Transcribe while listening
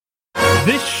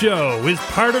This show is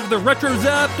part of the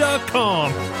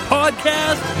RetroZap.com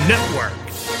podcast network.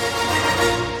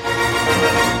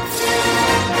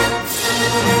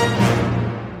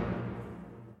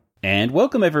 And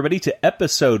welcome everybody to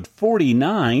episode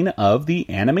 49 of the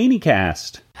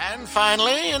Animaniacast. And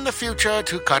finally, in the future,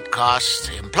 to cut costs,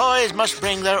 employees must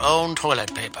bring their own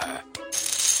toilet paper.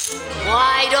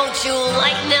 Why don't you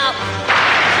lighten up?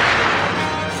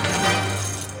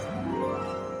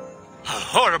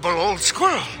 Horrible old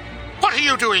squirrel. What are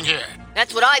you doing here?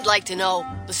 That's what I'd like to know.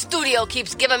 The studio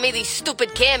keeps giving me these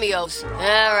stupid cameos. All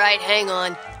right, hang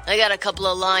on. I got a couple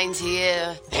of lines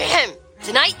here.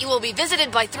 Tonight you will be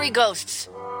visited by 3 ghosts.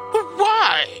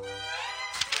 Why?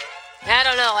 I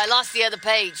don't know. I lost the other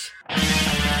page.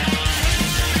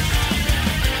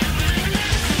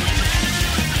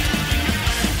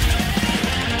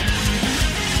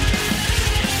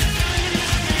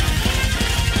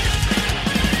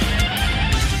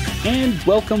 And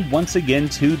welcome once again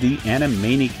to the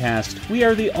Animaniacast. We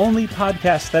are the only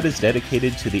podcast that is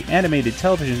dedicated to the animated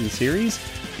television series,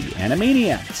 The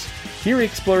Animaniacs. Here we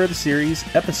explore the series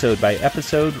episode by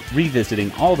episode,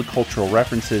 revisiting all the cultural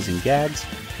references and gags,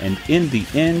 and in the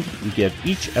end, we give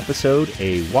each episode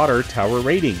a water tower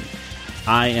rating.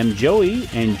 I am Joey,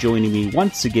 and joining me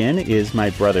once again is my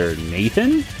brother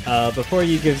Nathan. Before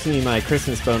you give me my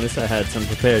Christmas bonus, I had some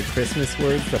prepared Christmas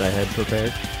words that I had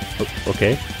prepared.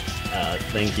 Okay.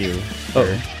 Thank you.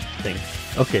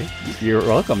 Thanks. Okay. You're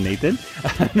welcome, Nathan.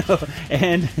 No,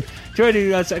 and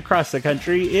joining us across the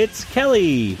country, it's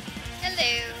Kelly.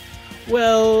 Hello.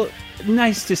 Well,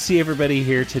 nice to see everybody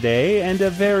here today, and a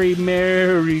very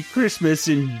Merry Christmas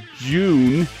in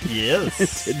June.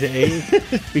 Yes. Today,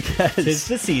 because 'tis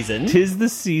the season. 'Tis the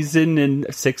season in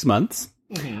 6 months.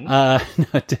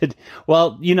 Mm-hmm.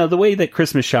 Well, you know, the way that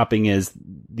Christmas shopping is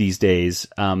these days,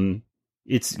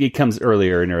 it comes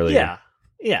earlier and earlier.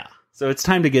 Yeah. So it's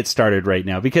time to get started right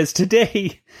now, because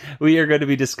today we are going to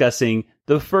be discussing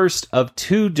the first of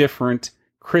 2 different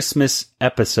Christmas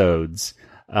episodes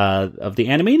of the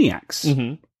Animaniacs.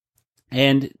 Mm-hmm.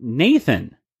 And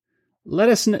Nathan, let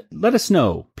us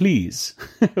know, please.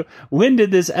 When did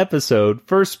this episode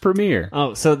first premiere?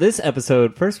 Oh, so this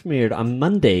episode first premiered on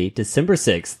Monday, December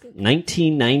 6th,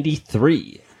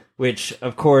 1993. Which,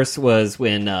 of course, was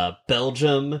when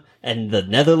Belgium and the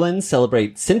Netherlands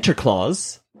celebrate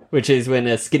Sinterklaas, which is when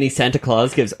a skinny Santa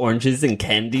Claus gives oranges and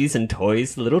candies and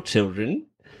toys to little children.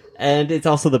 And it's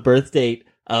also the birth date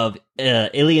of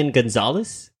Elian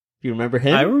Gonzalez. Do you remember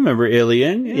him? I remember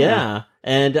Elian. Yeah.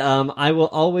 And I Will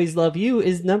Always Love You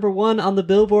is #1 on the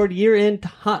Billboard year-end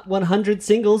Hot 100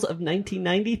 singles of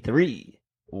 1993.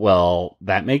 Well,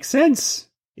 that makes sense.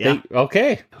 Yeah.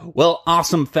 Okay. Well,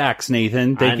 awesome facts,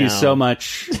 Nathan. Thank you so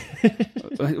much.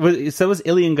 So was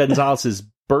Elian Gonzalez's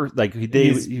birth? Like he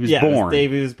was born. Yeah, the day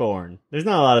he was born. There's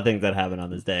not a lot of things that happen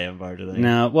on this day, unfortunately.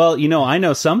 No. Well, you know, I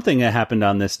know something that happened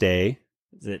on this day.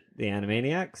 Is it the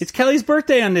Animaniacs? It's Kelly's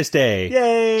birthday on this day.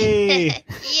 Yay!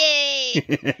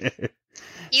 Yay!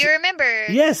 You remember?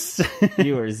 Yes.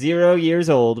 You were 0 years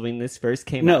old when this first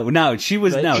came out. No, she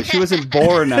wasn't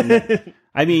born on that.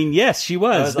 I mean, yes, she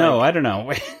was. I don't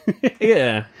know.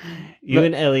 Yeah. You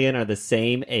and Elian are the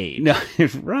same age. No,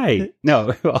 right.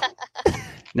 No.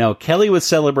 No, Kelly was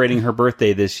celebrating her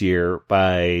birthday this year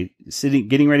by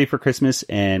getting ready for Christmas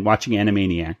and watching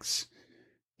Animaniacs.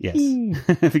 Yes.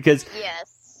 Because,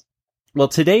 Yes. well,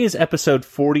 today is episode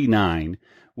 49,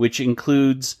 which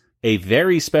includes a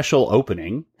very special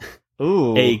opening,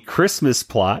 Ooh. a Christmas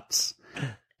Plotz,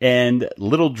 and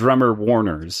Little Drummer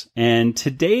Warners. And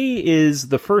today is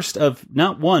the first of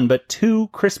not 1, but 2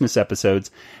 Christmas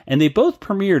episodes, and they both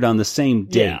premiered on the same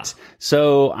date. Yeah.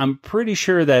 So I'm pretty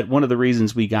sure that one of the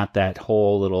reasons we got that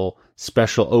whole little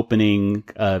special opening,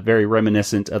 very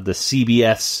reminiscent of the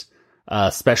CBS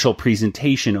special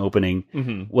presentation opening,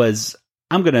 was,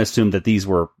 I'm going to assume that these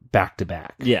were back to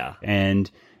back. Yeah. And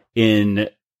in,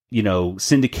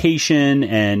 syndication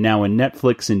and now in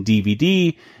Netflix and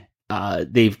DVD,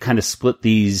 they've kind of split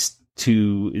this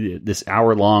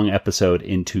hour-long episode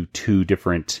into 2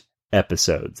 different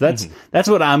episodes. That's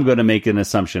what I'm going to make an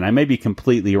assumption. I may be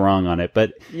completely wrong on it,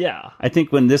 but yeah, I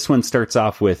think when this one starts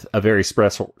off with a very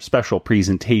special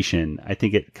presentation, I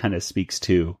think it kind of speaks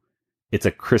to it's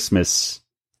a Christmas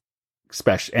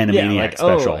special, Animaniac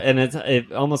special. And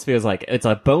it almost feels like it's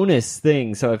a bonus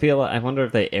thing. So I wonder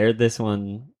if they aired this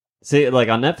one. See, like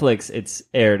on Netflix, it's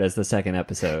aired as the second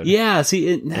episode. Yeah,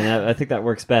 see, and I think that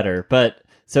works better. But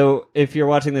So if you're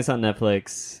watching this on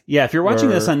Netflix... Yeah, if you're watching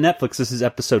this on Netflix, this is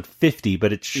episode 50,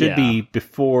 but it should be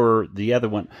before the other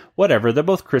one. Whatever, they're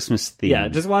both Christmas themed. Yeah,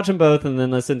 just watch them both and then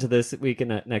listen to this week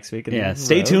and next week. And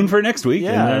stay tuned for next week.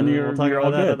 Yeah, and then we'll talk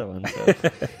about that other one.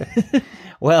 So.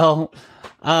 Well,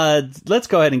 let's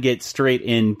go ahead and get straight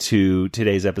into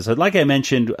today's episode. Like I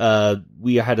mentioned,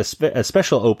 we had a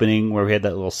special opening where we had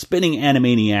that little spinning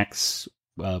Animaniacs,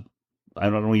 I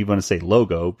don't even want to say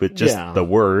logo, but just the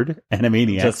word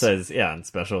Animaniacs. It just says, and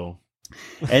special.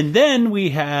 And then we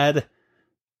had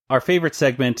our favorite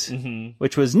segment,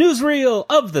 which was Newsreel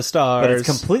of the Stars. But it's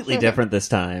completely different this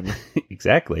time.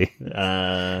 Exactly.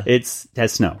 It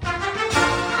has snow.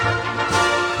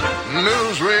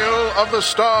 Newsreel of the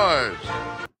Stars.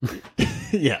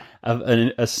 Yeah.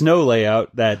 A snow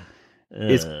layout that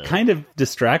is kind of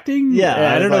distracting.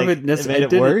 Yeah. I don't know if it made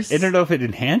it worse. I don't know if it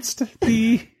enhanced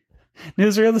the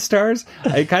Newsreel of the Stars.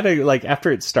 I kind of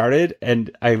after it started, and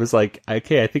I was like,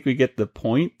 okay, I think we get the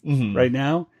point right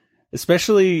now.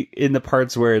 Especially in the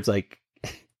parts where it's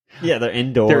they're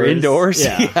indoors. They're indoors.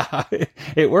 Yeah.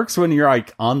 It works when you're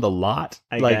on the lot.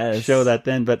 I guess. Show that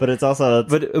then. But it's also...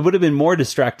 But it would have been more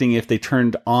distracting if they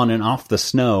turned on and off the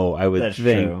snow, I would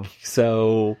think. True.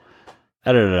 So,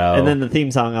 I don't know. And then the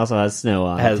theme song also has snow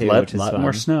on it, too, which is a lot fun.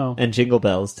 more snow. And jingle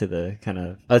bells to the kind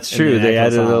of... That's true. They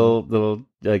added a little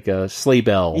a sleigh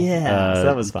bell so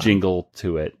that was fun. Jingle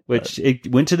to it, which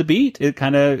it went to the beat. It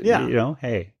kind of,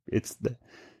 hey, it's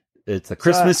a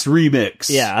Christmas remix.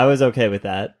 Yeah, I was okay with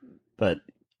that. But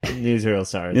Newsreel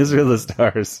Stars. Newsreel the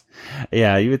Stars.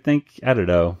 Yeah, you would think, I don't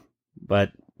know.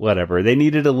 But whatever. They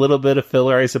needed a little bit of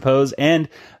filler, I suppose. And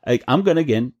I'm going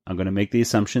to make the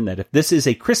assumption that if this is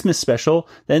a Christmas special,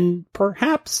 then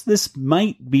perhaps this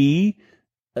might be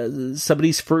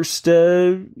somebody's first,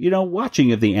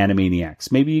 watching of the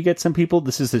Animaniacs. Maybe you get some people,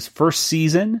 this is his first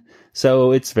season.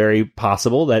 So it's very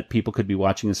possible that people could be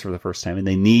watching this for the first time and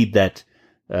they need that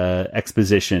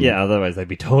exposition. Yeah, otherwise they'd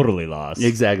be totally lost.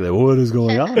 Exactly. What is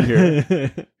going on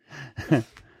here?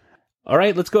 All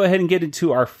right, let's go ahead and get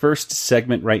into our first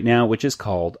segment right now, which is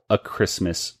called A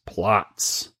Christmas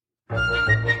Plotz.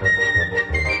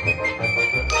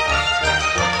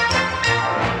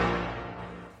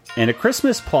 And A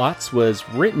Christmas Plotz was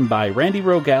written by Randy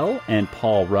Rogel and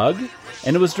Paul Rugg,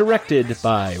 and it was directed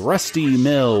by Rusty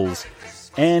Mills.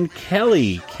 And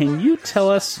Kelly, can you tell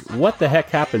us what the heck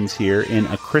happens here in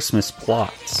A Christmas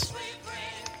Plotz?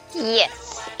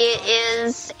 Yes, it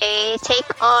is a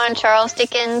take on Charles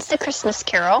Dickens' The Christmas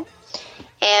Carol.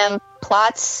 And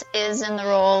Plotz is in the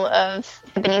role of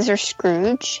Ebenezer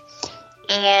Scrooge.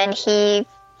 And he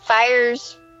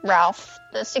fires Ralph,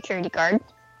 the security guard.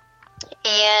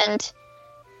 And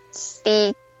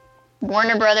the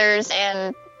Warner Brothers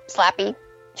and Slappy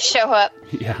show up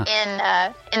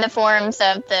in the forms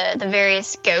of the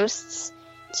various ghosts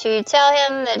to tell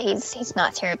him that he's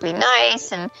not terribly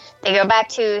nice, and they go back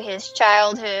to his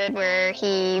childhood where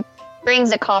he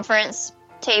brings a conference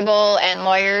table and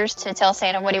lawyers to tell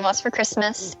Santa what he wants for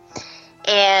Christmas.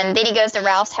 And then he goes to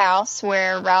Ralph's house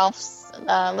where Ralph's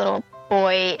little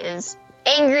boy is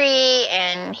angry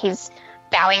and he's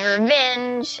vowing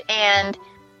revenge, and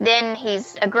then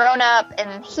he's a grown-up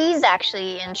and he's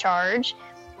actually in charge.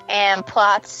 And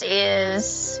Plotz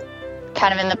is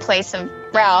kind of in the place of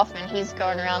Ralph, and he's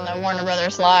going around the Warner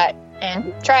Brothers lot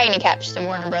and trying to catch the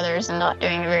Warner Brothers and not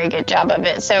doing a very good job of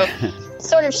it. So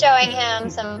sort of showing him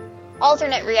some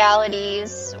alternate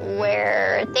realities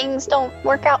where things don't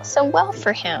work out so well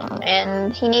for him,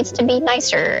 and he needs to be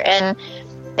nicer. And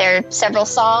there are several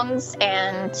songs,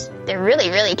 and they're really,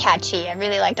 really catchy. I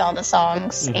really liked all the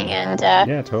songs. Mm-hmm. And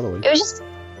yeah, totally. It was just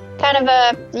kind of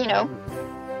a,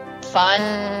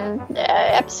 fun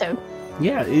episode.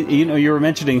 Yeah, you were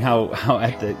mentioning how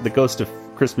at the Ghost of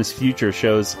Christmas Future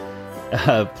shows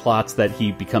plots that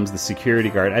he becomes the security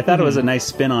guard. I thought it was a nice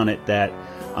spin on it, that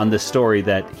on the story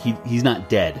that he's not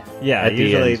dead. Yeah, at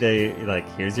usually the end. they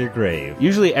here's your grave.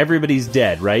 Usually everybody's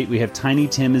dead, right? We have Tiny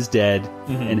Tim is dead,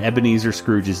 and Ebenezer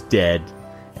Scrooge is dead,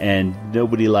 and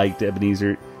nobody liked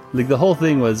Ebenezer. The whole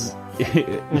thing was.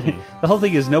 The whole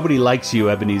thing is nobody likes you,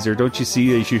 Ebenezer. Don't you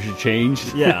see that you should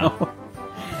change? Yeah.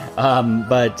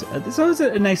 But this was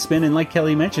a nice spin, and like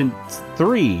Kelly mentioned,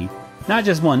 3, not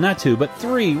just 1, not 2, but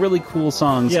 3 really cool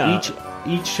songs. Yeah.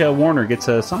 Each Warner gets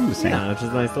a song to sing. Yeah, which is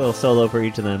a nice little solo for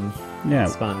each of them. Yeah,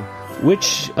 it's fun.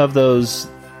 Which of those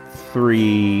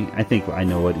 3? I think I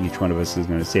know what each one of us is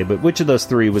going to say, but which of those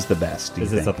 3 was the best?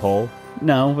 Is this a poll?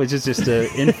 No, it's just an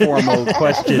informal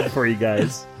question for you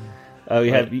guys. We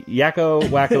have Yakko,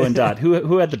 Wacko, and Dot.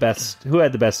 Who had the best? Who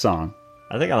had the best song?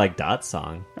 I think I like Dot's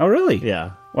song. Oh, really?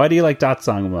 Yeah. Why do you like Dot's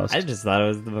song the most? I just thought it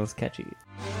was the most catchy.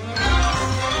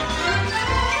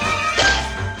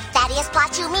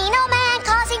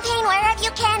 brain wherever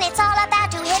you can. It's all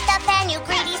about to hit the fan, you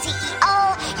greedy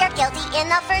CEO. You're guilty in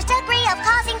the first degree of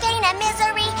causing pain and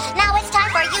misery. Now it's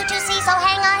time for you to see, so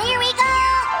hang on, here we go.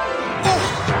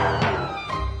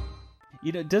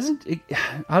 You know,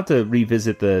 I'll have to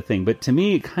revisit the thing, but to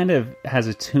me, it kind of has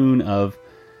a tune of,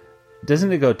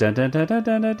 doesn't it go dun dun dun dun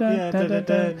dun dun dun dun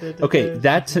dun? Okay,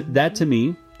 that to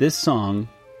me, this song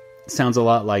sounds a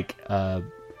lot like I'm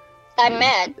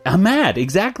mad. I'm mad,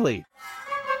 exactly.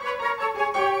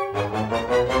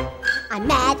 I'm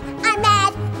mad,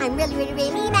 I'm really, really,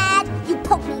 really mad. You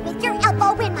poked me with your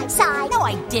elbow in my side. No,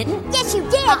 I didn't. Yes, you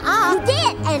did. You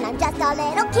did. And I'm just a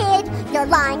little kid. You're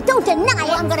lying. Don't deny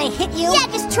it. I'm gonna hit you. Yeah,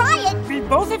 just try it. Will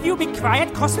both of you be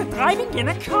quiet, cause we're driving in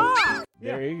a car?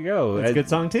 There you go. It's a good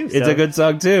song, too. It's a good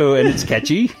song, too, and it's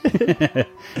catchy.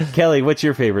 Kelly, what's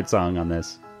your favorite song on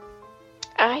this?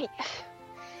 I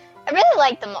really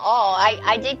like them all.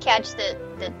 I did catch that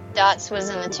Dots was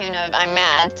in the tune of I'm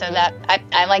Mad, so that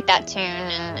I like that tune,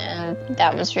 and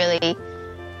that was really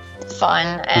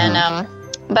fun. And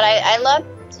but I loved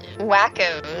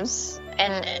Wacko's,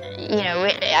 and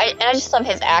I just love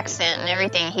his accent and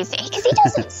everything because he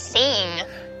doesn't sing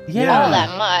all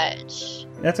that much.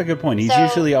 That's a good point. He's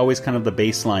usually always kind of the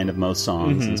baseline of most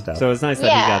songs and stuff. So it's nice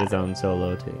that he got his own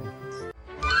solo too.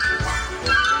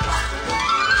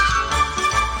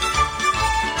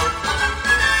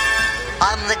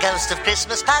 I'm the ghost of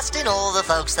Christmas past in all the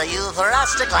folks that you've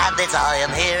harassed. Glad that I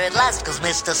am here at last, cause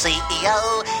Mr.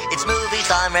 CEO, it's movie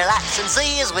time, relax and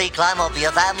see as we climb up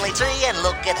your family tree and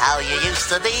look at how you used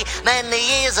to be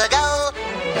many years ago.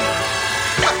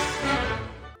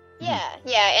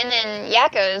 Yeah, and then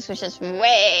Yakko's was just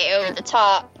way over the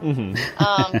top with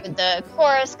the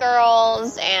chorus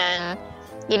girls and,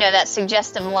 that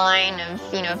suggestive line of,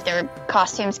 if their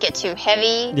costumes get too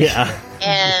heavy. Yeah.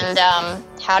 And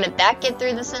how did that get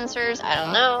through the censors? I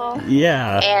don't know.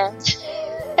 Yeah. And...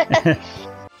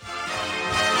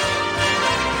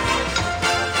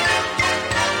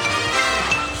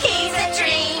 He's a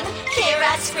dream. Hear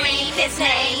us scream his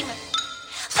name.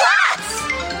 Plotz!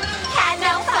 Had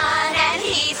no fun and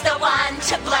he's the one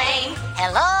to blame.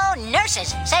 Hello,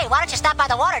 nurses. Say, why don't you stop by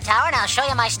the water tower and I'll show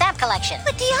you my stamp collection.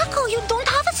 But Yakko, you don't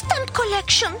have a stamp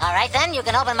collection. All right, then, you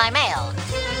can open my mail.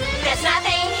 There's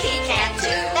nothing he can't do.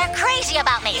 They're crazy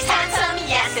about me. He's handsome,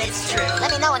 yes, it's true.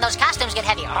 Let me know when those costumes get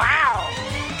heavy. Wow.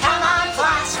 Come on,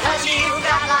 Plotz, cause you've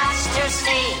got lots to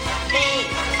see.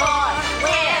 Before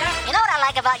we're... You know what I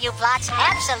like about you, Plotz?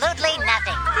 Absolutely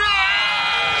nothing.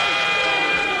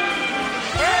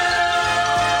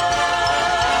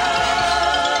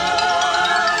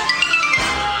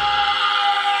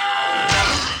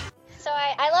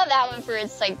 I love that one for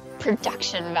its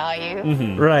production value.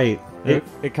 Mm-hmm. Right.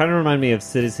 It kind of reminded me of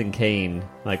Citizen Kane,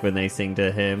 like when they sing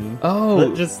to him. Oh,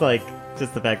 but just the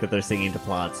fact that they're singing to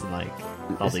Plotz and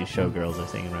all these showgirls are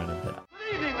singing around him. Good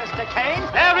evening, Mr. Kane.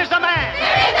 There is a man.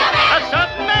 There is a man. A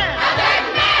certain man. A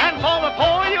certain man. And for the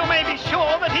poor, you may be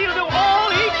sure that he'll do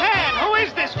all he can. Who is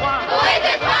this one? Who is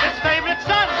this one? His favorite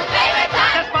son. His favorite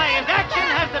son. Just by his action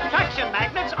has the traction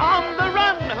magnets on the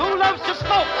run. Who loves to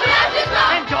smoke? Who loves to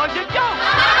smoke? Enjoys a joke.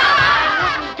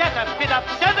 I wouldn't get a bit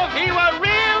upset if he were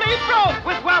really broke.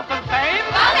 With wealth and fame,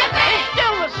 he's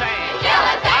still the same.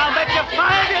 I'll bet you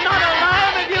find you're not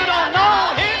alive if you don't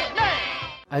know his name.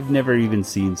 I've never even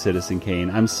seen Citizen Kane.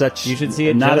 You should see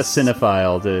it. Not just a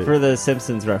cinephile for the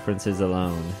Simpsons references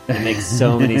alone. It makes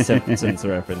so many Simpsons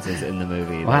references in the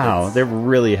movie. Wow, they're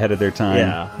really ahead of their time.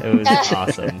 Yeah, it was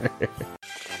awesome.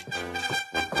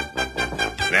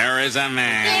 There is a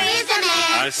man. There is a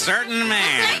man. A certain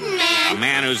man. A certain man. A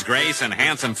man whose grace and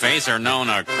handsome face are known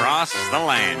across the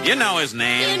land. You know his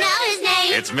name. You know his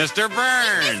name. It's Mr.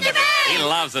 Burns. Mr. Burns. He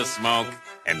loves a smoke,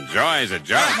 enjoys a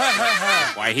joke.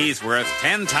 Why, he's worth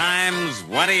 10 times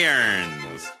what he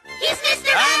earns. He's Mr.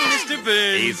 Burns. I'm Mr.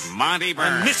 Burns. He's Monty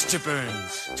Burns. Mr.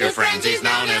 Burns. To friends he's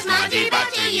known as Monty,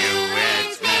 but to you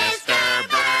it's Mr.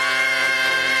 Burns.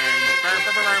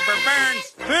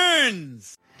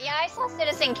 Burns. Yeah, I saw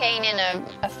Citizen Kane in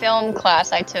a film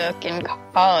class I took in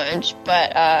college,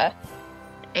 but I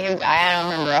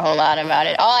don't remember a whole lot about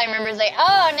it. All I remember is now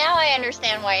I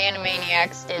understand why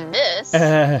Animaniacs did this.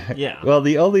 Yeah. Well,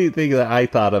 the only thing that I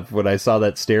thought of when I saw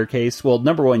that staircase, well,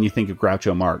 number one, you think of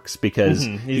Groucho Marx because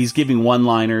he's giving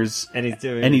one-liners, and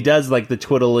he does the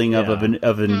twiddling of an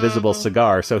invisible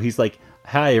cigar. So he's like,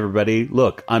 "Hi, everybody!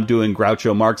 Look, I'm doing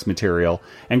Groucho Marx material,"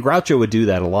 and Groucho would do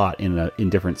that a lot in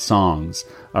different songs,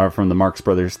 from the Marx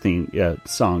Brothers theme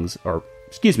songs, or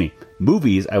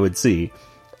movies. I would see.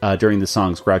 During the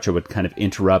songs, Groucho would kind of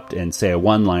interrupt and say a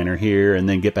one-liner here, and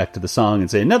then get back to the song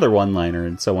and say another one-liner,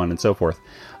 and so on and so forth.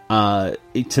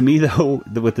 To me, though,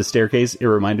 with the staircase, it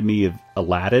reminded me of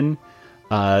Aladdin.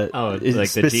 Like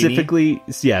specifically,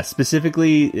 the genie?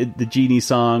 Specifically the genie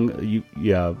song.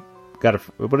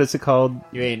 What is it called?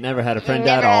 You ain't never had a friend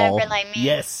Never at had a all. friend like me.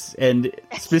 Yes, and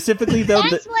specifically though,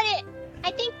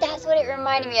 I think that's what it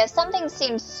reminded me of. Something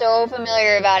seemed so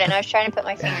familiar about it, and I was trying to put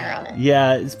my finger on it.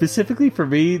 yeah, specifically for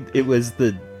me, it was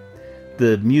the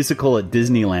musical at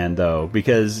Disneyland, though,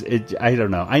 because I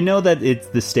don't know. I know that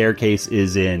the staircase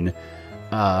is in.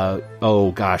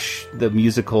 The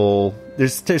musical.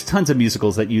 There's tons of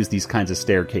musicals that use these kinds of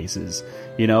staircases.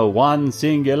 One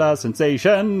singular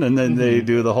sensation, and then they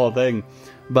do the whole thing.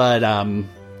 But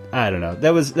I don't know.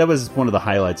 That was one of the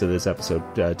highlights of this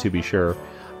episode, to be sure.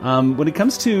 When it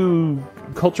comes to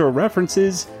cultural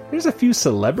references, there's a few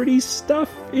celebrity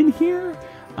stuff in here.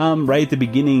 Right at the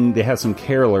beginning, they have some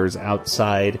carolers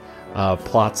outside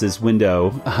Plotz's window,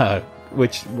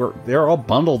 which they're all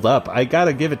bundled up. I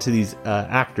gotta give it to these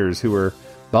actors who were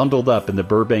bundled up in the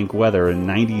Burbank weather in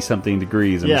 90-something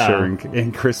degrees, I'm sure,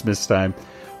 in Christmas time.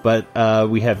 But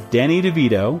we have Danny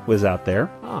DeVito was out there.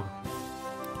 Oh.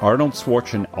 Arnold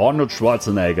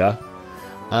Schwarzenegger.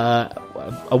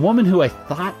 A woman who I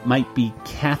thought might be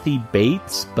Kathy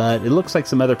Bates, but it looks like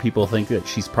some other people think that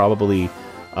she's probably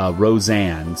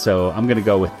Roseanne. So I'm going to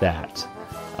go with that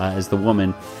as the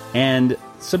woman. And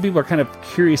some people are kind of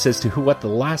curious as to what the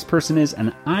last person is,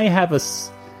 and I have a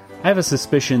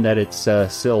suspicion that it's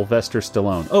Sylvester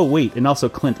Stallone. Oh, wait, and also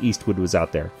Clint Eastwood was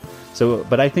out there. So,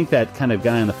 but I think that kind of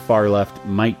guy on the far left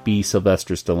might be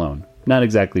Sylvester Stallone. Not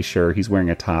exactly sure. He's wearing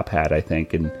a top hat, I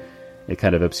think, and it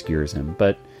kind of obscures him.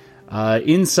 But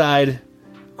inside,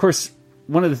 of course,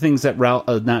 one of the things that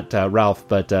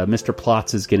Mr.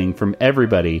 Plotz is getting from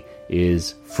everybody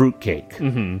is fruitcake.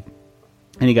 Mm-hmm.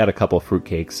 And he got a couple of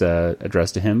fruitcakes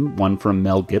addressed to him. One from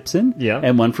Mel Gibson,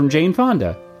 and one from Jane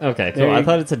Fonda. Okay, cool. I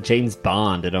thought it said James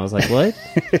Bond, and I was like, what?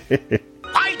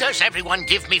 Why does everyone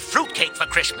give me fruitcake for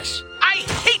Christmas? I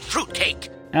hate fruitcake!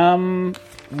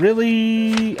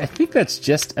 Really, I think that's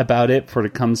just about it when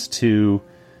it comes to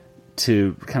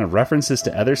kind of references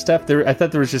to other stuff. I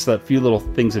thought there was just a few little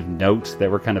things of note that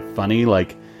were kind of funny,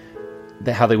 like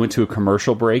how they went to a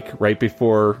commercial break right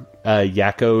before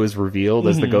Yakko is revealed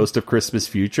as the ghost of Christmas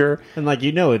Future. And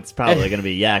it's probably going to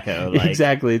be Yakko. Like.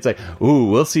 Exactly. It's like, ooh,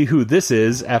 we'll see who this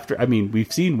is after. I mean,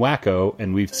 we've seen Wacko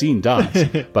and we've seen Dots,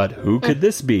 but who could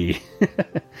this be?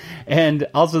 And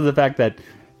also the fact that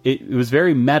it was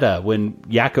very meta when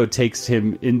Yakko takes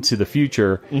him into the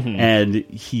future and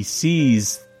he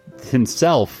sees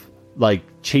himself like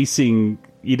chasing,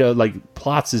 like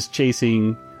Plotz is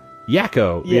chasing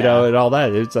Yakko, and all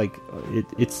that. It's like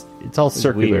it's all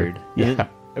circular. Weird. Yeah.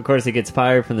 Of course, he gets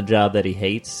fired from the job that he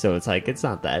hates, so it's like it's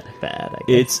not that bad. I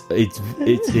guess.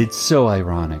 It's so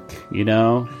ironic,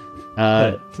 the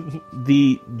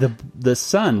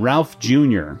son, Ralph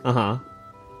Jr.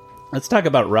 Let's talk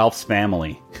about Ralph's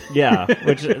family. Yeah,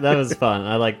 that was fun.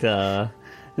 I liked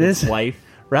his wife.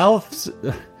 Ralph's.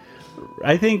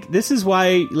 I think this is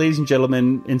why, ladies and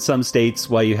gentlemen, in some states,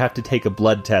 why you have to take a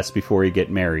blood test before you get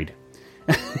married.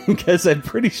 Because I'm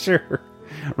pretty sure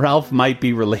Ralph might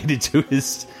be related to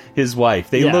his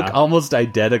wife. They look almost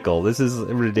identical. This is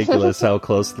ridiculous how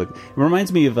close they look. It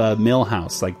reminds me of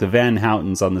Millhouse, like the Van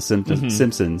Houtens on The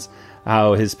Simpsons,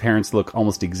 how his parents look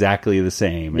almost exactly the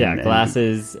same. Yeah,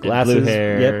 glasses, blue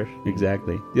hair. Yep,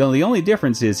 exactly. The only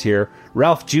difference is here,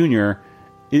 Ralph Jr.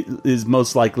 is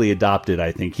most likely adopted,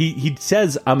 I think. He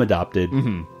says, I'm adopted,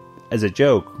 as a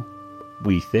joke,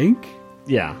 we think?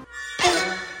 Yeah.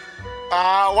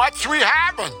 What's we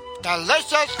having?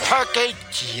 Delicious turkey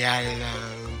jello.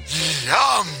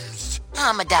 Yums!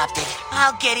 I'm adopted.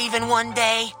 I'll get even one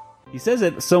day. He says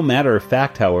it so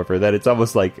matter-of-fact, however, that it's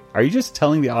almost like, are you just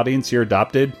telling the audience you're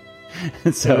adopted?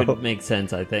 So it would make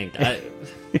sense, I think.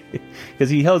 Because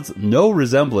he has no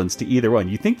resemblance to either one.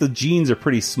 You think the genes are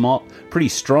pretty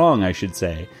strong, I should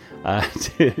say,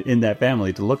 in that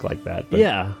family to look like that. But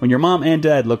yeah. When your mom and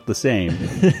dad look the same.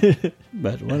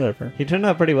 But whatever. He turned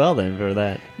out pretty well then for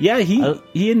that. Yeah,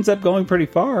 he ends up going pretty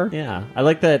far. Yeah. I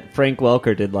like that Frank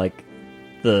Welker did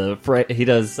he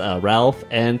does Ralph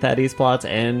and Thaddeus Plotz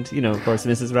and, of course,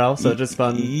 Mrs. Ralph. So just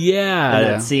fun. Yeah. And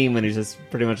that scene when he's just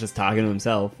pretty much just talking to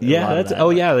himself. Yeah. At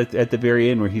the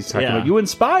very end where he's talking about, you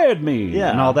inspired me.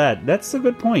 Yeah. And all that. That's a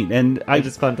good point. And it's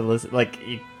just fun to listen.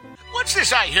 What's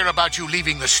this I hear about you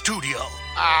leaving the studio?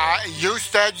 You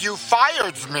said you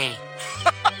fired me.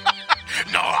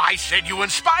 No, I said you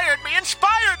inspired me.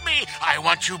 I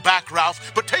want you back,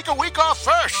 Ralph, but take a week off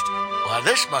first. Well,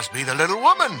 this must be the little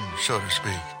woman, so to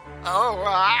speak. Oh,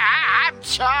 I'm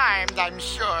charmed, I'm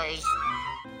sure.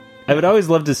 I would always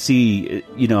love to see,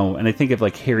 and I think of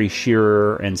like Harry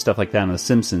Shearer and stuff like that on The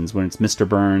Simpsons when it's Mr.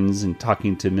 Burns and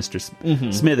talking to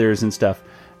Mr. Smithers and stuff,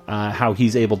 how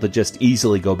he's able to just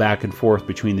easily go back and forth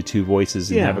between the two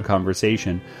voices and have a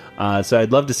conversation. So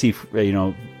I'd love to see,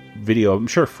 video. I'm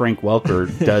sure Frank Welker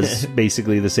does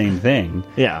basically the same thing.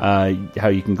 Yeah. How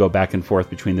you can go back and forth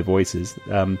between the voices.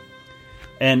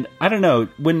 And I don't know,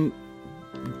 when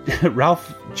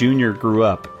Ralph Jr. grew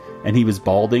up and he was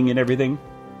balding and everything,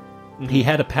 he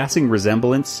had a passing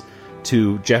resemblance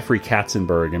to Jeffrey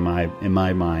Katzenberg in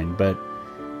my mind. But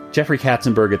Jeffrey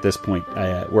Katzenberg at this point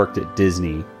worked at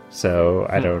Disney, so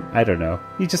I don't know.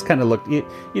 He just kind of looked,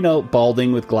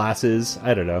 balding with glasses.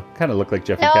 I don't know, kind of looked like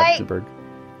Jeffrey Katzenberg.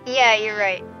 Yeah, you're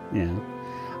right.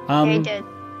 Yeah. He did.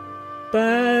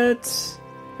 But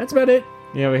that's about it.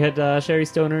 Yeah, we had Sherry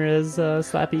Stoner as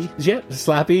Slappy. Yeah,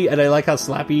 Slappy, and I like how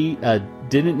Slappy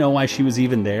didn't know why she was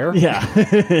even there. Yeah.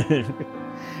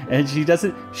 And she goes,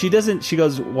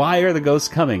 why are the ghosts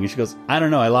coming? And she goes, I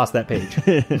don't know, I lost that page.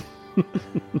 And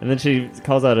then she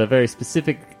calls out a very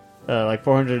specific, like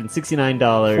 $469.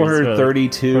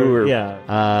 $432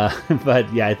 yeah.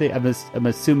 But yeah, I think I'm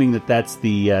assuming that's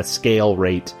the scale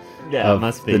rate of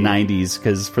must be. the 90s,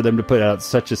 because for them to put out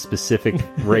such a specific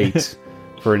rate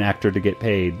for an actor to get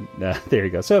paid, there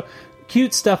you go. So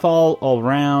cute stuff all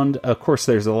around. Of course,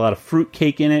 there's a lot of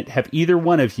fruitcake in it. Have either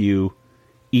one of you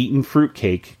eaten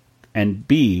fruitcake? And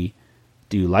B,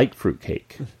 do you like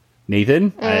fruitcake?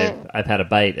 Nathan? I've had a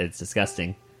bite. It's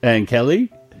disgusting. And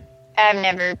Kelly? I've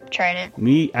never tried it.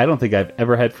 Me, I don't think I've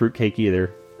ever had fruitcake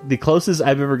either. The closest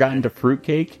I've ever gotten to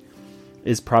fruitcake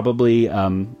is probably,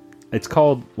 it's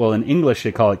called, well, in English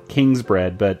they call it King's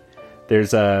bread, but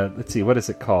there's let's see, what is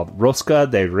it called?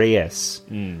 Rosca de Reyes,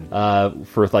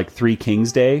 for like Three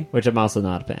Kings Day. Which I'm also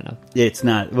not a fan of. It's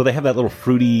not, well, they have that little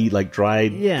fruity, like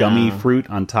dried gummy fruit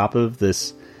on top of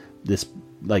this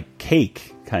like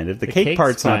cake, kind of. The cake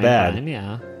part's not bad. Fine,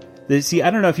 yeah. See, I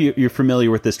don't know if you're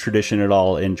familiar with this tradition at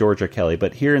all in Georgia, Kelly,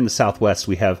 but here in the Southwest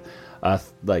we have, a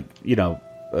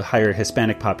higher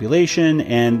Hispanic population,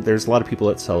 and there's a lot of people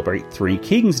that celebrate Three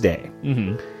Kings Day.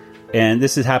 Mm-hmm. And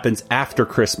this happens after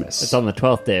Christmas. It's on the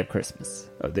 12th day of Christmas.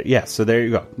 Yeah, so there you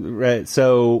go. Right,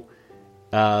 so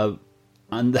on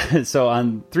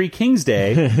Three Kings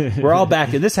Day, we're all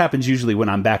back, and this happens usually when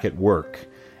I'm back at work.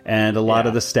 And a lot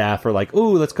of the staff are like,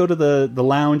 "Ooh, let's go to the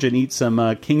lounge and eat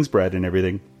some King's bread and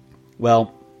everything."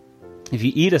 Well, if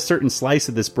you eat a certain slice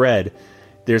of this bread,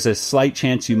 there's a slight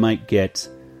chance you might get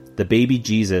the baby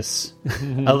Jesus,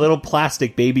 a little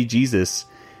plastic baby Jesus,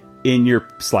 in your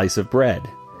slice of bread.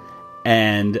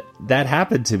 And that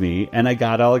happened to me, and I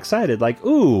got all excited, like,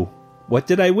 "Ooh, what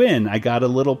did I win? I got a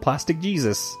little plastic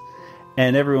Jesus."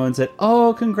 And everyone said,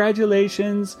 "Oh,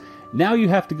 congratulations. Now you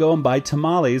have to go and buy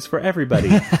tamales for everybody."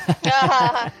 And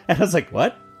I was like,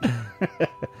 what?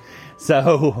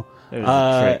 So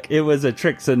it was a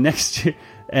trick. So next year,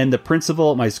 and the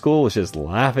principal at my school was just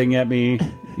laughing at me.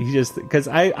 He just, because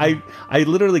I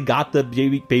literally got the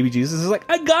baby Jesus. I was like,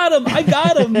 I got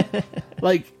him.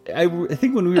 Like, I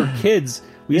think when we were kids,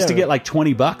 we used to get like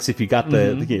 $20 if you got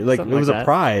the like, it was a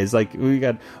prize. Like, we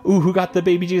got, who got the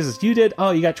baby Jesus? You did?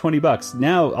 Oh, you got $20.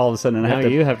 Now all of a sudden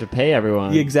you have to pay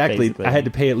everyone. Exactly. Basically. I had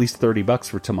to pay at least $30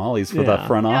 for tamales for the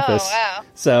front office. Oh, wow.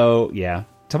 So yeah,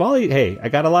 tamale. Hey, I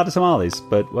got a lot of tamales,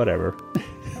 but whatever.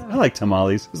 I like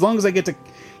tamales. As long as I get to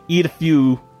eat a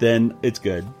few, then it's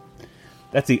good.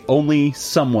 That's the only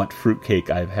somewhat fruitcake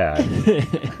I've had.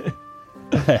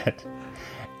 But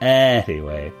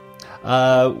anyway.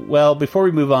 Well, before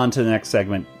we move on to the next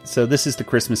segment, so this is the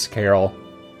Christmas Carol.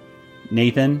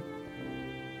 Nathan,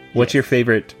 what's your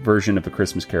favorite version of A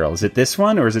Christmas Carol? Is it this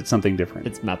one, or is it something different?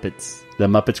 It's Muppets. The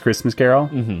Muppets Christmas Carol?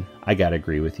 Mm-hmm. I gotta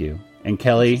agree with you. And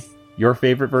Kelly, your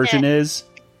favorite version is?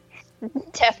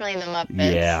 Definitely the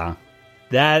Muppets. Yeah.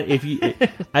 That,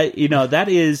 that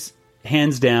is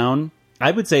hands down. I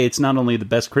would say it's not only the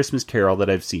best Christmas Carol that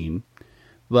I've seen,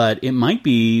 but it might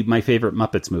be my favorite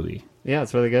Muppets movie. Yeah,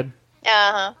 it's really good.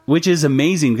 Uh-huh. Which is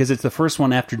amazing because it's the first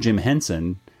one after Jim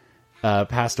Henson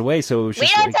passed away. So it was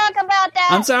just we don't talk about that.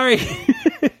 I'm sorry.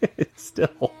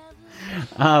 Still,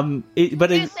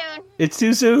 it's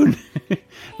too soon.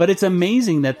 But it's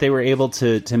amazing that they were able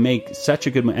to make such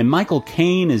a good movie. And Michael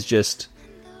Caine is just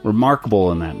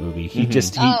remarkable in that movie. He he's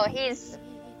to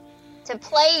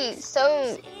play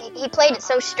so he played it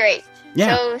so straight,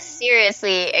 so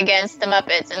seriously against the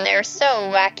Muppets, and they're so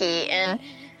wacky and.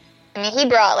 I mean, he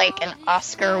brought like an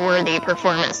Oscar-worthy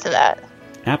performance to that.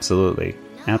 Absolutely.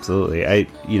 I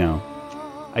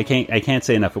can't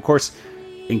say enough. Of course,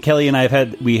 and Kelly and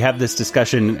I we have this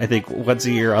discussion, I think, once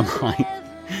a year online,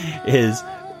 is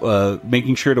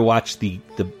making sure to watch the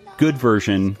good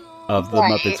version of the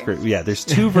Muppets. Yeah, there's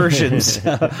two versions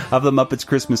of the Muppets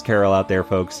Christmas Carol out there,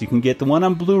 folks. You can get the one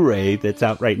on Blu-ray that's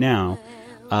out right now,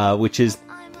 which is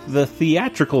the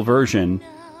theatrical version.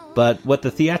 But what the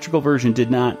theatrical version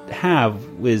did not have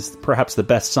was perhaps the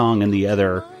best song in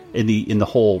the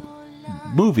whole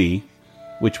movie,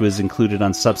 which was included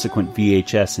on subsequent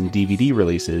VHS and DVD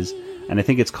releases. And I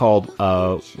think it's called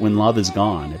 "When Love Is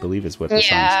Gone." I believe is what the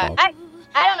song's called.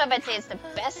 I don't know if I'd say it's the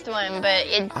best one, but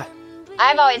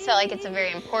I've always felt like it's a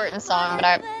very important song,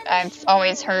 but I've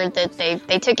always heard that they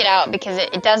took it out because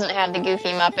it doesn't have the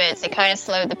goofy Muppets. It kind of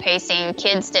slowed the pacing.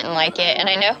 Kids didn't like it. And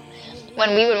I know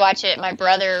when we would watch it, my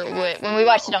brother when we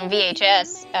watched it on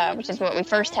VHS, which is what we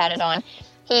first had it on,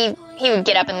 he would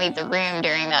get up and leave the room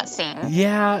during that scene.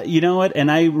 Yeah, you know what?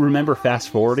 And I remember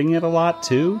fast-forwarding it a lot,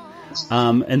 too.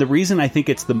 And the reason I think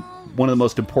it's one of the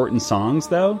most important songs,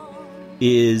 though,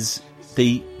 is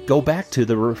they go back to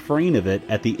the refrain of it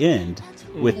at the end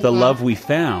with the love we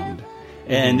found.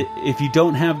 And if you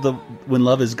don't have the "When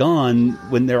Love Is Gone,"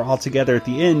 when they're all together at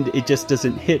the end, it just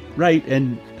doesn't hit right,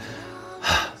 and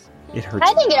it hurts.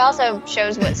 I think it also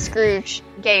shows what Scrooge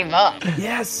gave up.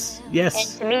 Yes. And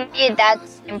to me,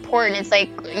 that's important. It's like,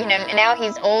 now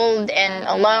he's old and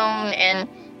alone, and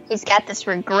he's got this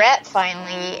regret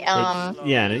finally.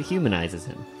 And it humanizes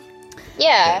him.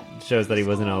 Yeah. It shows that he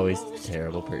wasn't always a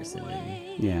terrible person.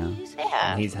 And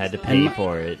he's had to pay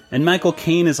for it. And Michael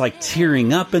Caine is like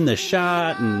tearing up in the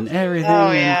shot and everything.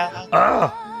 Oh,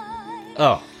 yeah.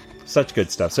 Oh, such good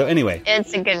stuff. So anyway.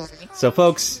 It's a good movie. So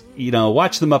folks,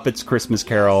 watch The Muppets Christmas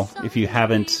Carol. If you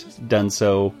haven't done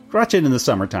so, watch it in the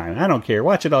summertime. I don't care.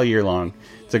 Watch it all year long.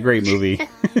 It's a great movie.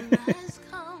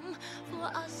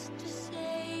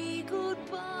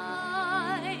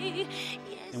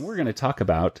 And we're going to talk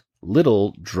about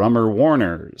Little Drummer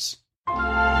Warners.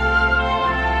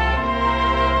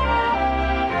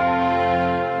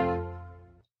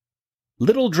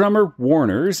 Little Drummer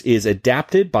Warners is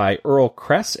adapted by Earl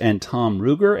Kress and Tom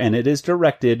Ruger, and it is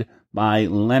directed by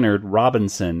Leonard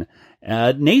Robinson.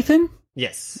 Nathan?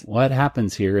 Yes. What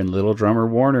happens here in Little Drummer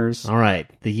Warners? All right.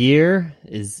 The year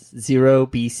is 0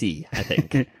 BC, I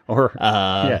think. Or,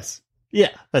 yes. Yeah,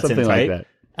 that something seems right. like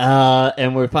that.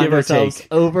 And we find ourselves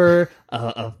over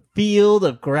a field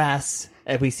of grass,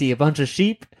 and we see a bunch of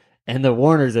sheep, and the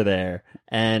Warners are there,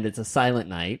 and it's a silent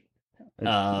night.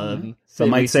 Some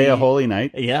might say a holy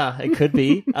night. Yeah, it could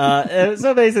be.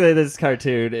 So basically, this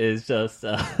cartoon is just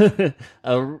a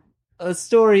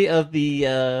story of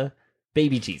the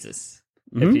baby Jesus.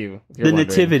 If you're the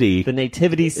nativity, the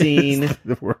nativity scene.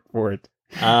 The word for it.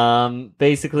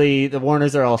 Basically, the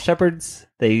Warners are all shepherds.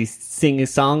 They sing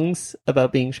songs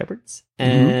about being shepherds,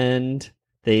 and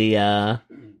they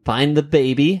find the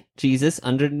baby Jesus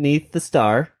underneath the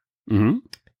star.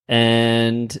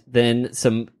 And then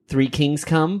some 3 kings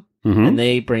come, and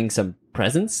they bring some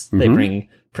presents. They bring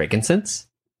frankincense,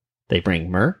 they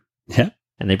bring myrrh, and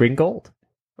they bring gold.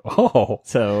 Oh,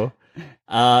 so,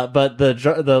 but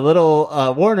the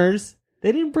little Warners,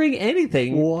 they didn't bring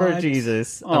anything for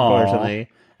Jesus, unfortunately.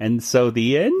 And so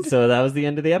the end? So that was the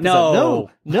end of the episode.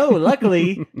 No,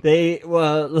 luckily,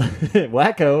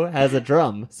 Wacko has a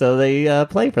drum, so they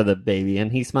play for the baby, and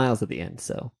he smiles at the end,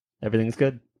 so everything's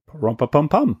good.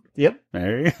 Rumpa-pum-pum. Yep.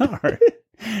 There you are.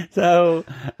 So,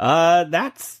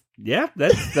 that's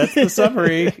the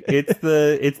summary. It's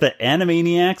the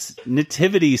Animaniacs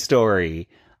nativity story.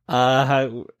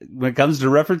 When it comes to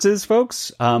references,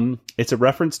 folks, it's a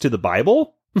reference to the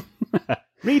Bible.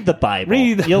 Read the Bible.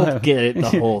 You'll get it, the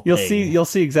whole thing. You'll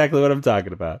see exactly what I'm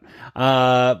talking about.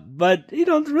 But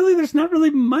really, there's not really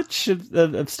much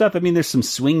of stuff. I mean, there's some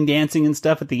swing dancing and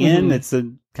stuff at the end. It's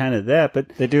kind of that, but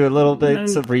they do a little bit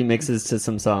of remixes to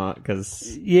some song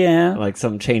because like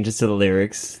some changes to the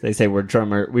lyrics. They say we're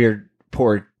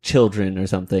poor children or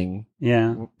something.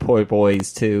 Yeah, poor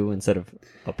boys too instead of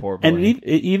a poor boy. And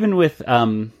even with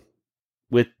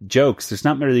jokes, there's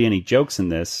not really any jokes in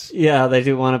this. Yeah, they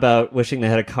do one about wishing they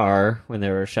had a car when they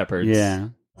were shepherds. Yeah.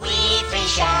 We 3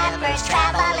 shepherds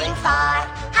traveling far.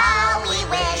 How we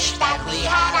wish that we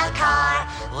had a car.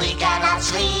 We cannot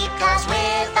sleep 'cause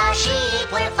with our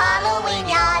sheep we're following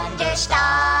yonder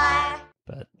star.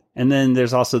 And then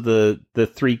there's also the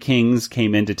 3 kings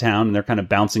came into town and they're kind of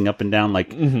bouncing up and down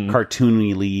like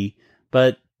cartoonily.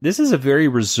 But this is a very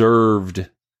reserved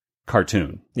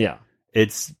cartoon. Yeah.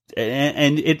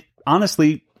 And it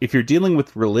honestly, if you're dealing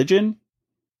with religion,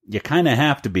 you kind of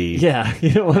have to be. Yeah,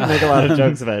 you don't want to make a lot of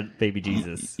jokes about baby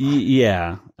Jesus.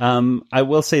 Yeah. I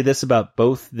will say this about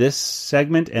both this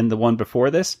segment and the one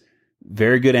before this.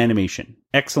 Very good animation.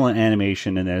 Excellent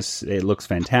animation in this. It looks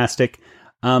fantastic.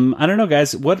 I don't know,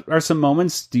 guys. What are some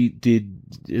moments?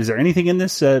 Is there anything in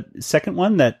this second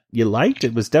one that you liked?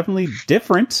 It was definitely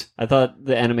different. I thought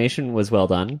the animation was well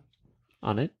done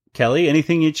on it. Kelly,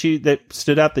 anything that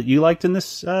stood out that you liked in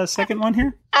this second one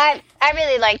here? I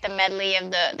really like the medley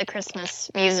of the Christmas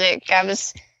music. I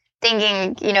was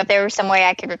thinking, if there was some way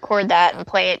I could record that and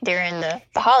play it during the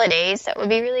holidays, that would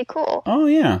be really cool. Oh,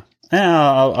 yeah.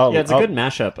 It's a good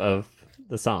mashup of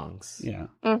the songs. Yeah.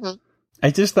 Mm-hmm. I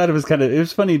just thought it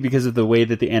was funny because of the way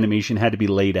that the animation had to be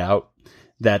laid out,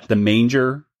 that the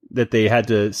manger that they had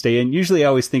to stay in. Usually I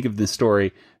always think of the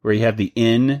story where you have the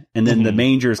inn and then the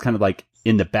manger is kind of like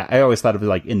in the back. I always thought of it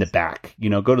like in the back,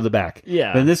 go to the back.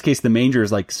 Yeah. But in this case, the manger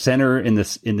is like center in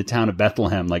the town of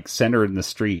Bethlehem, like center in the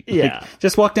street. Yeah. Like,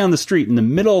 just walk down the street in the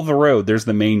middle of the road. There's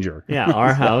the manger. Yeah.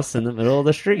 Our house in the middle of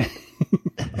the street.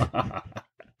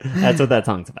 That's what that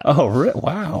song's about. Oh,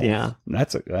 wow. Yeah.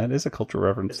 That is a cultural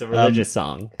reference. It's a religious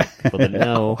song. People didn't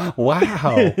know.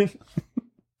 Wow.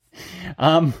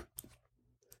 I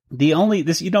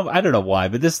don't know why,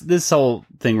 but this whole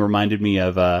thing reminded me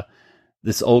of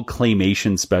this old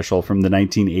claymation special from the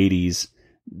 1980s.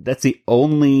 That's the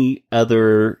only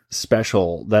other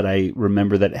special that I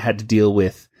remember that had to deal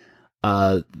with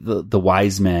the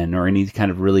wise men or any kind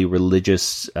of really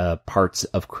religious parts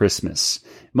of Christmas.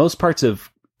 Most parts of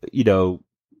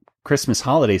Christmas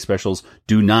holiday specials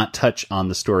do not touch on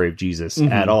the story of Jesus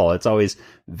at all. It's always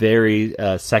very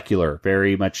secular,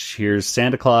 very much here's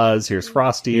Santa Claus, here's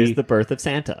Frosty. Here's the birth of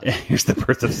Santa. Here's the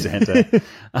birth of Santa.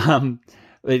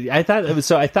 I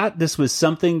thought this was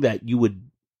something that you would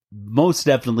most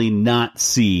definitely not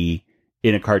see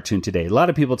in a cartoon today. A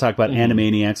lot of people talk about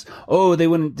Animaniacs. Oh, they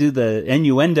wouldn't do the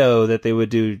innuendo that they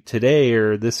would do today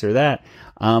or this or that.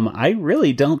 I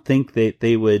really don't think that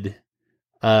they would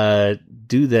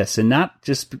do this, and not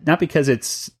because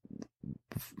it's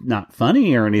not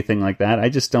funny or anything like that. I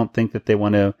just don't think that they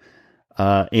want to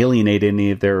alienate any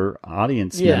of their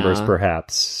audience members,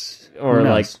 perhaps. Or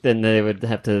then they would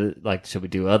have to should we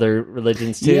do other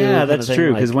religions too? Yeah, that's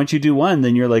true. Because once you do one,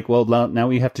 then you're like, well, now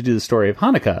we have to do the story of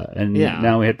Hanukkah, and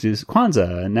now we have to do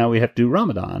Kwanzaa, and now we have to do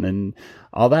Ramadan, and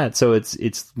all that. So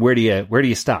it's where do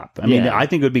you stop? I mean, I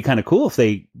think it would be kind of cool if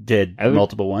they did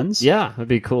multiple ones. Yeah, it'd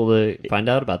be cool to find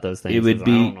out about those things. It would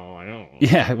be. I don't know.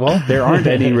 Yeah, well, there aren't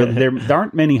any. There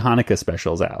aren't many Hanukkah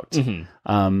specials out.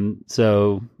 Mm-hmm.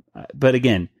 So, but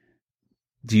again,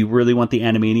 do you really want the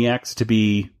Animaniacs to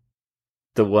be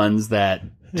the ones that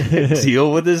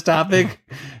deal with this topic?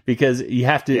 Because you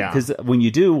have to. Because when you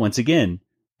do, once again,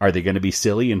 are they going to be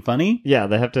silly and funny? Yeah,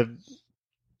 they have to.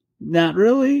 Not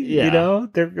really. Yeah.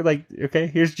 They're like, okay,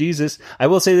 here's Jesus. I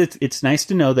will say that it's nice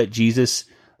to know that Jesus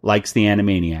likes the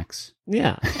Animaniacs.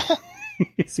 Yeah.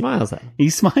 He smiles at him.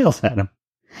 He smiles at him.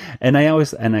 And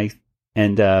I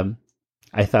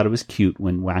thought it was cute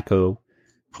when Wacko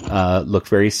looked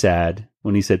very sad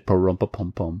when he said "Parumpa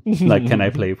pum pum." Like, can I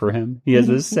play for him? He has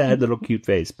this sad little cute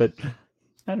face, but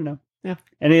I don't know. Yeah.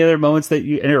 Any other moments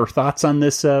or thoughts on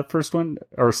this first one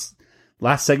or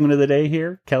last segment of the day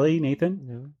here, Kelly,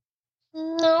 Nathan?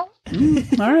 No.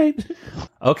 All right.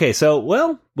 Okay.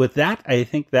 So, with that, I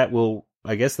think that'll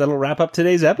wrap up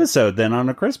today's episode then on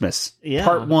a Christmas. Yeah.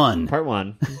 Part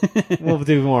one. We'll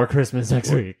do more Christmas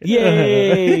next week.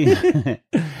 Yay.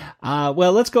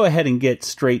 Let's go ahead and get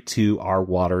straight to our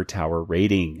water tower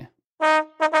rating.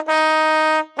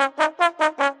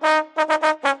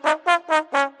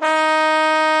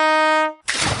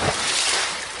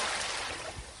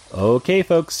 Okay,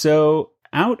 folks. So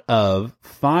out of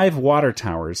 5 water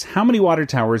towers, how many water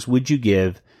towers would you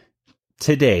give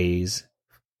today's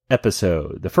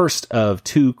episode? The first of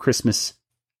 2 Christmas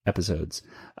episodes.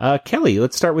 Kelly,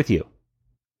 let's start with you.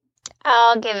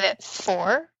 I'll give it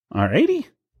 4. Alrighty.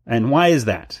 And why is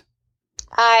that?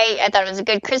 I thought it was a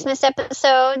good Christmas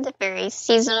episode, very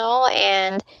seasonal,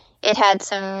 and it had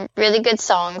some really good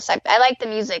songs. I like the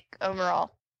music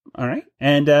overall. All right.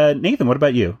 And Nathan, what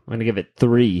about you? I'm going to give it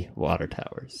 3 water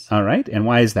towers. All right. And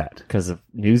why is that? Because of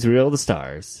Newsreel the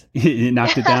Stars. You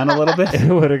knocked it down a little bit?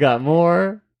 It would have got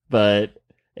more, but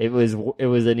it was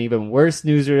an even worse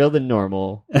newsreel than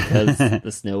normal because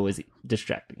the snow was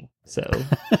distracting. So...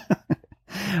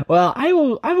 Well, I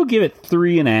will give it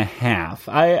 3.5.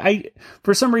 I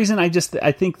for some reason I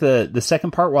think the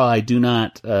second part, while I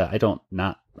don't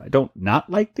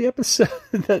like the episode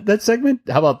that segment.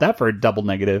 How about that for a double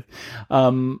negative?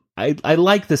 I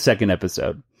like the second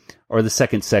episode, or the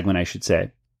second segment, I should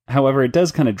say. However, it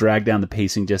does kind of drag down the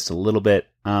pacing just a little bit.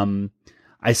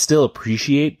 I still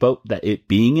appreciate both that it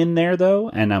being in there though,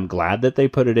 and I'm glad that they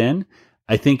put it in.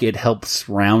 I think it helps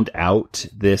round out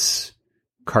this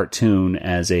cartoon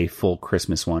as a full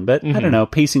Christmas one. But I don't know,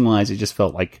 pacing-wise, it just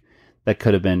felt like that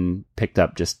could have been picked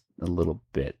up just a little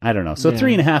bit. I don't know. So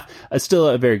 3.5, still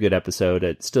a very good episode.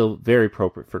 It's still very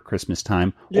appropriate for Christmas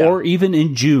time, or even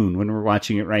in June when we're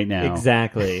watching it right now.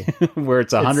 Exactly. Where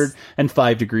it's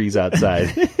 105 degrees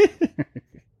outside.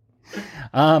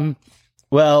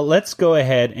 Well, let's go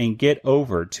ahead and get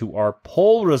over to our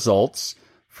poll results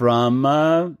from,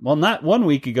 not 1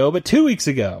 week ago, but 2 weeks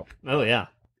ago. Oh, yeah.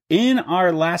 In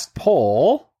our last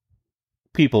poll,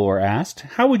 people were asked,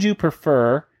 how would you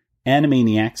prefer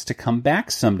Animaniacs to come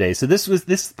back someday? So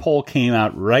this poll came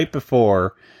out right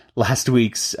before last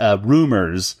week's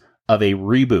rumors of a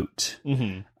reboot.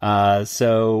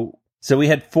 So we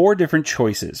had 4 different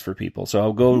choices for people. So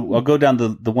I'll go down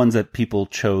the ones that people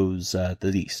chose the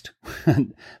least.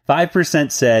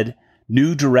 5% said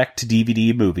new direct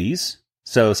DVD movies.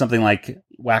 So something like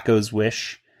Wacko's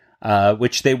Wish,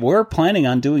 which they were planning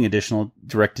on doing additional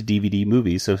direct to DVD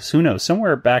movies. So who knows?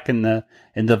 Somewhere back in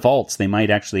the vaults, they might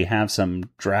actually have some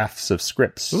drafts of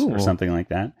scripts or something like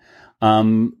that.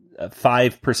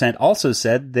 5% also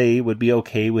said they would be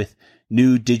okay with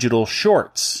new digital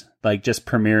shorts, like just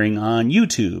premiering on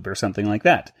YouTube or something like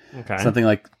that. Okay. Something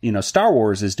like, Star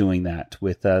Wars is doing that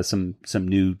with some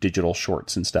new digital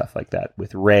shorts and stuff like that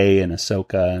with Rey and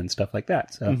Ahsoka and stuff like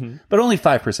that. So, but only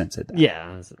 5% said that.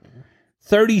 Yeah.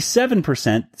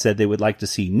 37% said they would like to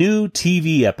see new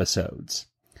TV episodes.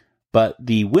 But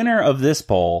the winner of this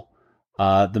poll,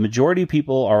 the majority of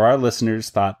people or our listeners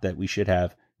thought that we should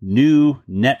have new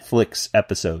Netflix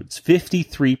episodes.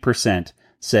 53%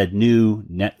 said new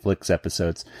Netflix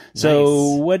episodes.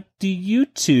 So what do you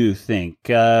two think?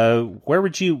 In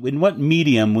what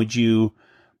medium would you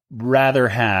rather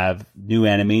have new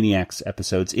Animaniacs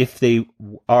episodes if they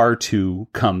are to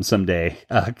come someday?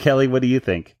 Kelly, what do you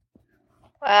think?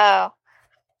 Wow.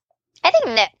 I think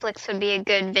Netflix would be a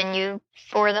good venue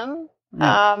for them.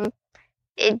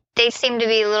 They seem to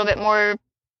be a little bit more,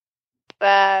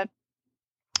 I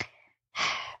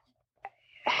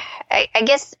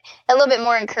guess, a little bit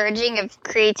more encouraging of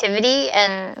creativity,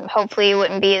 and hopefully it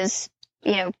wouldn't be as,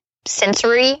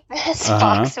 sensory as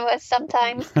Fox was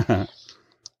sometimes.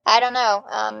 I don't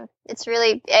know. It's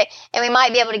really, and we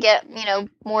might be able to get,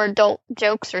 more adult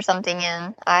jokes or something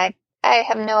in. I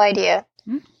have no idea.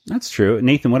 That's true.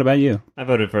 Nathan, what about you? I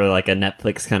voted for like a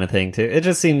Netflix kind of thing too. It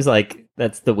just seems like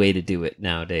that's the way to do it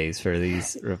nowadays for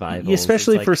these revivals. Yeah,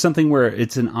 especially for something where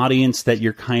it's an audience that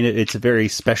it's a very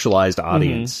specialized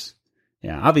audience.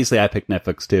 Yeah, obviously I picked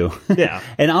Netflix too. Yeah.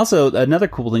 And also another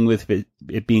cool thing with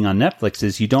it being on Netflix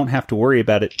is you don't have to worry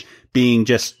about it being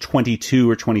just 22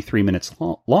 or 23 minutes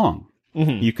long.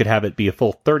 You could have it be a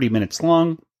full 30 minutes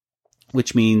long,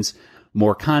 which means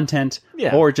more content,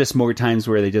 or just more times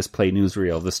where they just play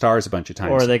newsreel, the stars a bunch of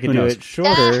times. Or they could do it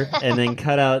shorter and then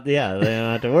cut out, they don't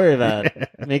have to worry about it.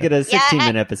 Make it a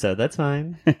 16-minute episode, that's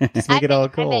fine. Just make it all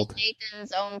cold.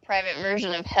 Nathan's own private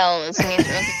version of hell is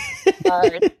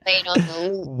stars played on the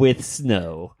loop. With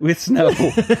snow.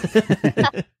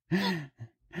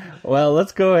 Well,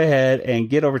 let's go ahead and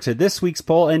get over to this week's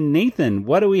poll. And Nathan,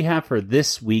 what do we have for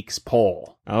this week's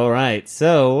poll? All right,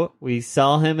 so we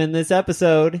saw him in this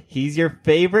episode. He's your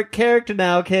favorite character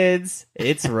now, kids.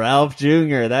 It's Ralph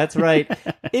Jr. That's right.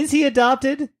 Is he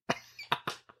adopted?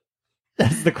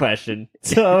 That's the question.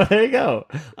 So there you go.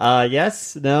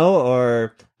 Yes, no,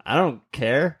 or I don't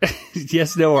care.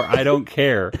 Yes, no, or I don't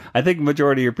care. I think the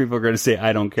majority of people are going to say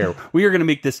I don't care. We are going to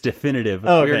make this definitive.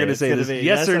 Okay, we are going to say this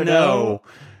yes or no.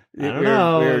 I don't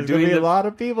know. There's going to be a lot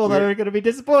of people that are going to be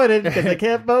disappointed because they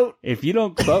can't vote. If you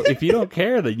don't vote, if you don't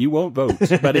care, then you won't vote.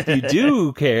 But if you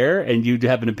do care and you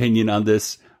have an opinion on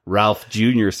this Ralph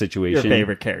Jr. situation, your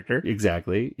favorite character,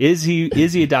 exactly, is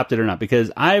he adopted or not? Because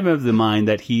I'm of the mind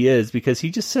that he is, because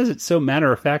he just says it so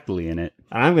matter of factly in it.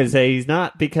 I'm going to say he's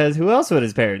not, because who else would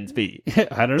his parents be?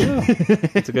 I don't know.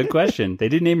 It's a good question. They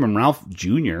did name him Ralph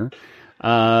Jr.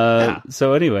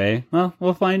 So anyway, well,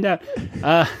 we'll find out.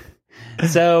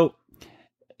 So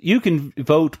you can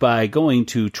vote by going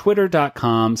to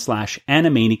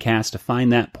twitter.com/Animaniacast to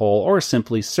find that poll, or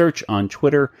simply search on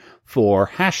Twitter for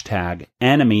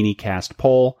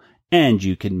 #Animaniacastpoll, and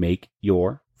you can make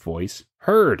your voice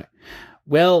heard.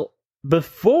 Well,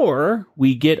 before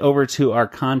we get over to our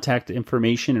contact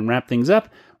information and wrap things up,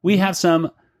 we have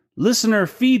some listener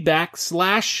feedback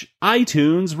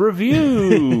 /iTunes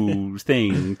review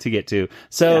thing to get to.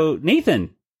 So,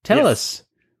 Nathan, tell us.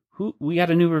 We got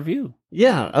a new review.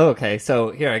 Yeah. Oh, okay. So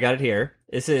here, I got it here.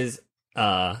 This says,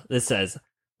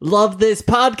 "Love this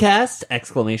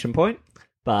podcast!" !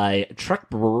 By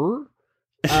Truck Brewer.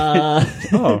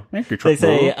 Thank you, They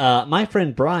say, my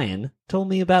friend Brian told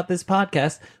me about this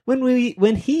podcast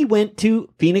when he went to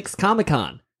Phoenix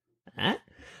Comic-Con. Huh?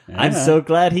 I'm so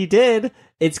glad he did.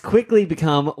 It's quickly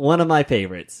become one of my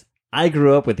favorites. I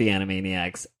grew up with the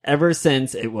Animaniacs ever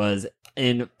since it was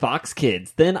in Fox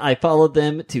Kids. Then I followed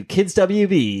them to Kids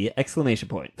WB! !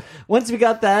 Once we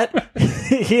got that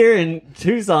here in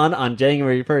Tucson on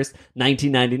January 1st,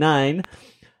 1999,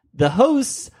 the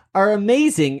hosts are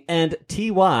amazing, and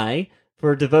TY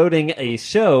for devoting a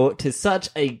show to such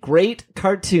a great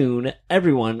cartoon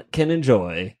everyone can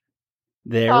enjoy.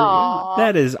 There,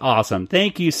 that is awesome.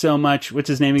 Thank you so much. What's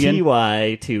his name again?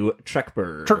 TY to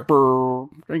Trekber. Trekber.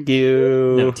 Thank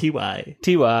you. No, TY.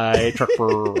 TY,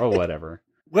 Trekber, or whatever.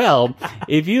 Well,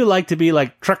 if you like to be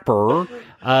like Trekber,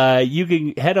 you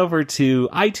can head over to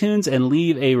iTunes and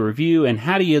leave a review. And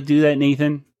how do you do that,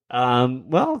 Nathan?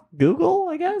 Well, Google,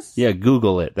 I guess. Yeah,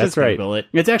 Google it. That's Just right. Google it.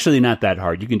 It's actually not that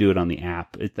hard. You can do it on the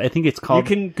app. I think it's called...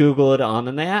 You can Google it on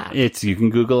an app. You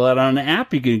can Google it on an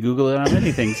app. You can Google it on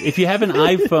many things. If you have an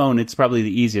iPhone, it's probably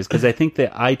the easiest, because I think the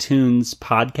iTunes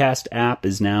podcast app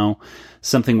is now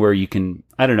something where you can,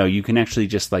 I don't know, you can actually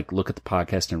just like look at the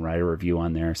podcast and write a review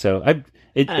on there. So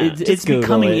it's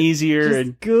becoming easier.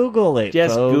 Just Google it,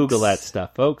 Just folks. Google that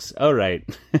stuff, folks. All right.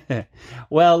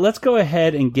 Well, let's go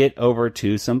ahead and get over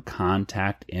to some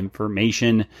contact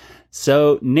information.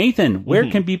 So, Nathan,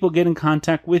 where can people get in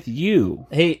contact with you?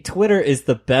 Hey, Twitter is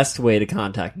the best way to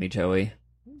contact me, Joey.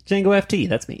 Django FT,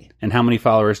 that's me. And how many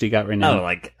followers do you got right now? Oh,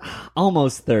 like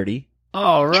almost 30.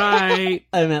 All right.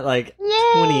 I'm at like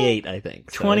 28, I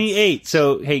think. So 28.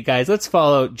 So, hey guys, let's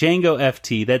follow Django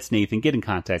FT. That's Nathan. Get in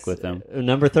contact with him.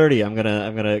 Number 30. I'm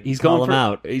gonna. He's call him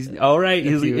out. All right.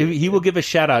 He will give a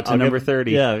shout out to number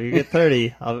 30. Yeah, you get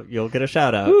 30. You'll get a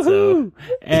shout out. So.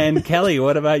 And Kelly,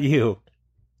 what about you?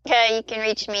 You can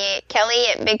reach me at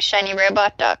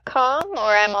kelly@bigshinyrobot.com, or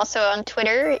I'm also on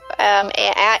Twitter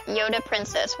at Yoda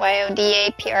Princess,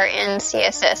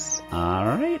 YODAPRNCSS. All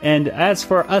right. And as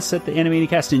for us at the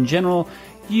Animaniacast in general,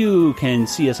 you can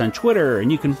see us on Twitter,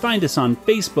 and you can find us on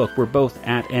Facebook. We're both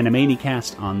at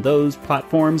Animaniacast on those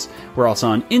platforms. We're also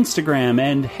on Instagram,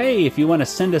 and hey, if you want to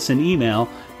send us an email,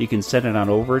 you can send it on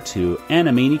over to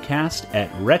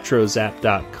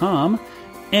animaniacast@retrozap.com.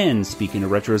 And speaking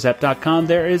of retrozap.com,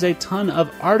 there is a ton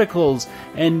of articles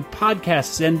and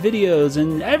podcasts and videos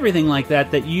and everything like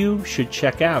that you should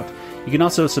check out. You can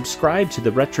also subscribe to the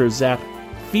RetroZap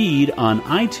feed on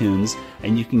iTunes,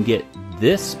 and you can get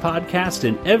this podcast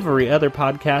and every other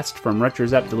podcast from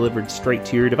RetroZap delivered straight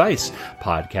to your device.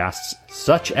 Podcasts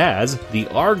such as the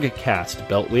ArgCast,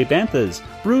 Beltway Banthas,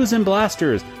 Brews and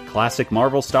Blasters, Classic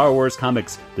Marvel Star Wars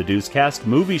Comics, The Deucecast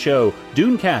Movie Show,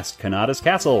 Dunecast, Kanata's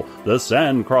Castle, The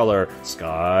Sandcrawler,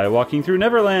 Skywalking Through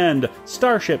Neverland,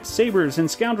 Starships, Sabers,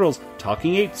 and Scoundrels,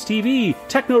 Talking Apes TV,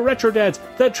 Techno Retro Dads,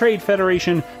 The Trade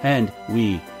Federation, and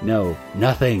We Know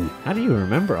Nothing. How do you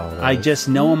remember all that? I just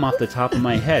know them off the top of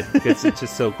my head because it's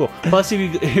just so cool. Plus,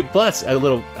 plus a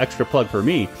little extra plug for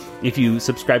me. If you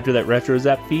subscribe to that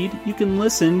RetroZap feed, you can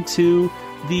listen to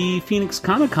the Phoenix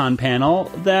Comic-Con panel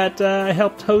that I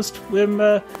helped host with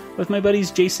my buddies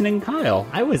Jason and Kyle.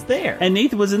 I was there. And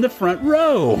Nathan was in the front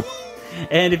row.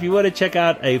 And if you want to check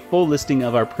out a full listing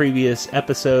of our previous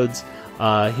episodes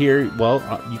here,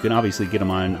 you can obviously get them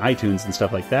on iTunes and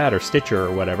stuff like that, or Stitcher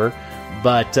or whatever.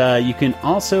 But you can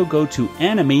also go to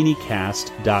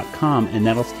animaniacast.com, and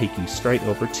that'll take you straight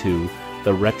over to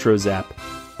the RetroZap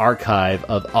archive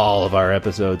of all of our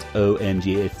episodes.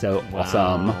 OMG, it's so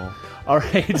awesome. All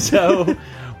right, so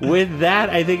with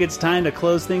that, I think it's time to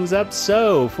close things up.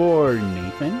 So for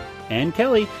Nathan and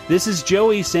Kelly, this is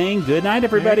Joey saying good night,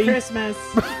 everybody. Merry Christmas.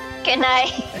 Good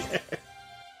night.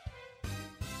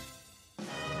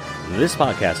 This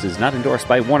podcast is not endorsed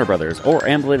by Warner Brothers or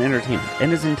Amblin Entertainment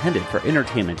and is intended for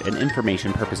entertainment and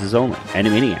information purposes only.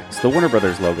 Animaniacs, the Warner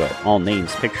Brothers logo, all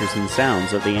names, pictures, and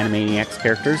sounds of the Animaniacs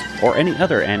characters or any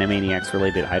other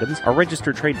Animaniacs-related items are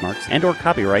registered trademarks and or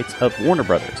copyrights of Warner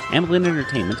Brothers, Amblin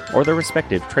Entertainment, or their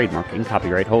respective trademark and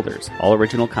copyright holders. All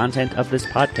original content of this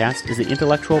podcast is the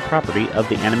intellectual property of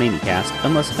the Animaniacast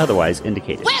unless otherwise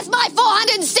indicated. Where's my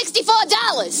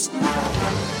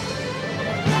 $464?